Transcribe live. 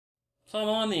So I'm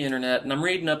on the internet, and I'm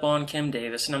reading up on Kim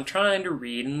Davis, and I'm trying to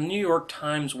read, and the New York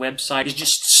Times website is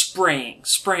just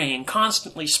spraying,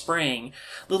 constantly spraying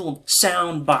little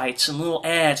sound bites and little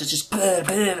ads. It's just blah,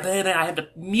 blah, blah, blah. I had to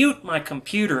mute my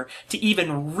computer to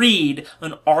even read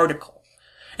an article.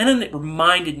 And then it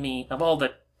reminded me of all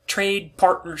the trade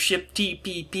partnership,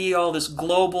 TPP, all this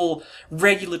global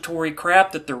regulatory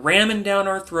crap that they're ramming down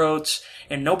our throats,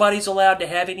 and nobody's allowed to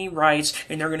have any rights,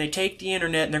 and they're going to take the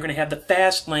internet and they're going to have the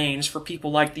fast lanes for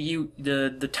people like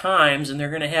the Times, and they're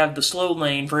going to have the slow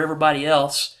lane for everybody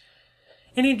else.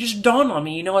 And it just dawned on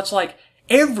me, it's like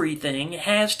everything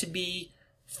has to be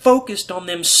focused on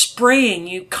them spraying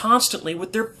you constantly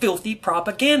with their filthy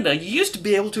propaganda. You used to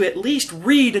be able to at least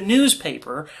read a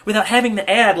newspaper without having the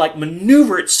ad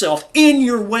maneuver itself in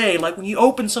your way. Like when you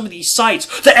open some of these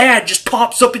sites, the ad just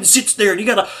pops up and sits there, and you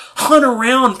gotta hunt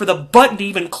around for the button to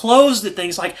even close the thing.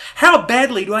 It's like, how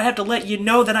badly do I have to let you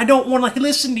know that I don't want to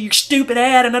listen to your stupid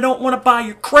ad and I don't want to buy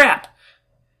your crap?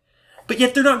 But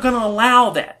yet they're not going to allow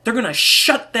that. They're going to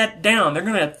shut that down. They're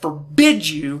going to forbid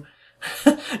you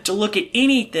to look at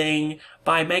anything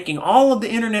by making all of the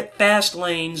internet fast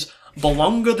lanes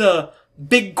belong to the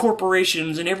big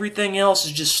corporations, and everything else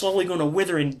is just slowly going to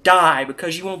wither and die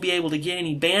because you won't be able to get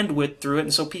any bandwidth through it,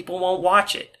 and so people won't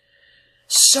watch it.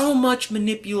 So much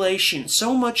manipulation,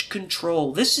 so much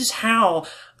control. This is how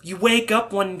you wake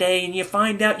up one day and you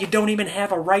find out you don't even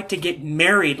have a right to get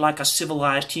married like a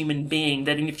civilized human being.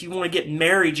 That if you want to get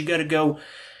married, you got to go,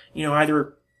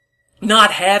 either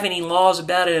not have any laws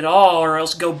about it at all, or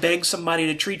else go beg somebody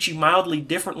to treat you mildly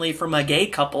differently from a gay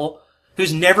couple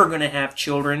who's never going to have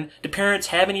children. Do parents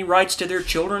have any rights to their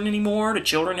children anymore? Do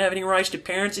children have any rights to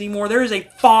parents anymore? There is a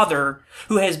father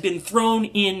who has been thrown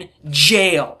in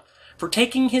jail for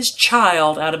taking his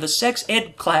child out of a sex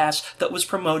ed class that was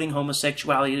promoting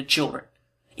homosexuality to children.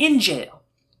 In jail.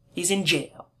 He's in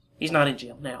jail. He's not in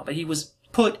jail now, but he was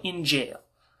put in jail.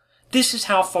 This is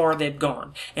how far they've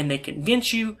gone, and they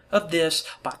convince you of this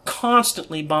by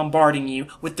constantly bombarding you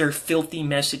with their filthy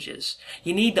messages.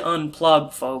 You need to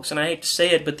unplug, folks, and I hate to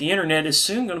say it, but the internet is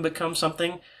soon going to become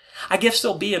something. I guess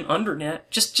there'll be an undernet.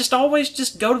 Just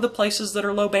always go to the places that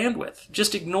are low bandwidth.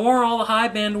 Just ignore all the high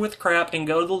bandwidth crap and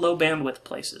go to the low bandwidth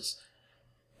places.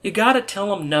 You gotta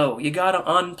tell them no. You gotta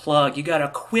unplug. You gotta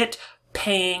quit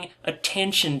paying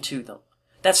attention to them.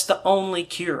 That's the only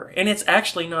cure. And it's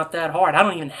actually not that hard. I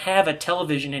don't even have a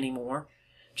television anymore.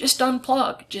 Just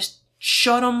unplug. Just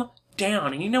shut them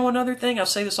down. And you know another thing? I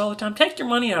say this all the time. Take your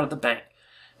money out of the bank.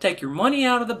 Take your money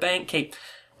out of the bank. Keep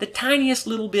the tiniest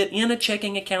little bit in a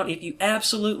checking account if you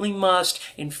absolutely must,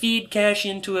 and feed cash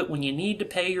into it when you need to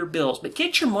pay your bills. But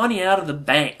get your money out of the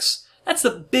banks. That's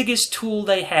the biggest tool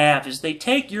they have, is they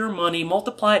take your money,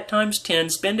 multiply it times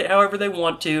 10, spend it however they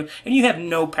want to, and you have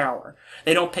no power.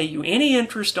 They don't pay you any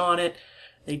interest on it.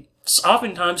 They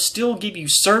oftentimes still give you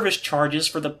service charges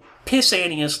for the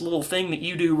piss-antiest little thing that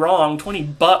you do wrong,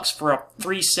 $20 for a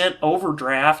 3-cent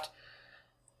overdraft.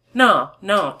 No,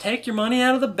 take your money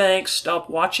out of the bank, stop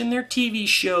watching their TV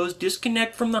shows,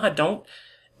 disconnect from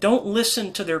don't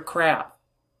listen to their crap.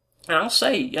 And I'll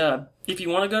say, if you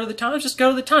want to go to the Times, just go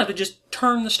to the Times, but just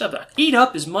turn the stuff out. Eat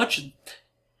up as much.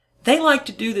 They like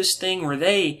to do this thing where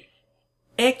they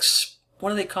what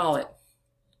do they call it?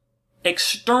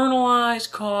 Externalize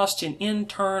costs and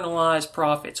internalize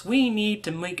profits. We need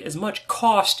to make as much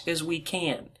cost as we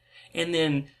can and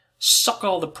then suck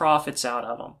all the profits out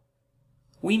of them.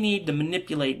 We need to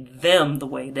manipulate them the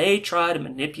way they try to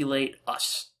manipulate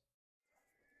us.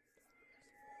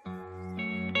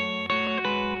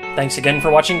 Thanks again for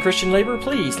watching Christian Labor.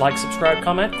 Please like, subscribe,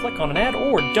 comment, click on an ad,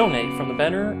 or donate from the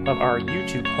banner of our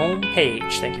YouTube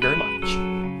homepage. Thank you very much.